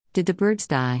Did the birds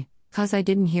die, 'cause I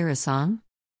didn't hear a song?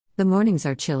 The mornings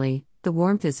are chilly, the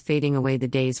warmth is fading away, the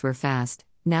days were fast,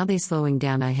 now they slowing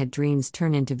down, I had dreams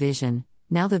turn into vision,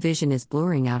 now the vision is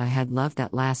blurring out, I had love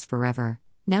that lasts forever,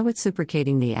 now it's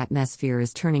suffocating, the atmosphere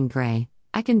is turning gray,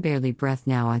 I can barely breath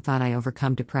now, I thought I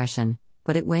overcome depression,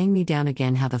 but it weighing me down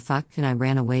again, how the fuck can I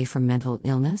ran away from mental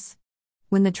illness?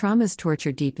 When the traumas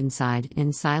torture deep inside,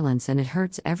 in silence, and it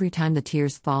hurts every time the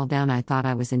tears fall down, I thought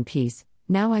I was in peace,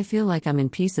 now I feel like I'm in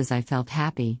pieces, I felt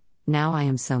happy, now I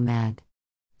am so mad.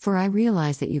 For I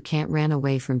realize that you can't ran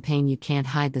away from pain, you can't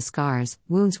hide the scars,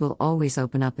 wounds will always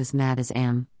open up, as mad as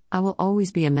am, I will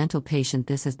always be a mental patient,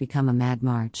 this has become a mad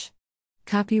march.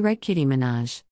 Copyright Kitty Minaj.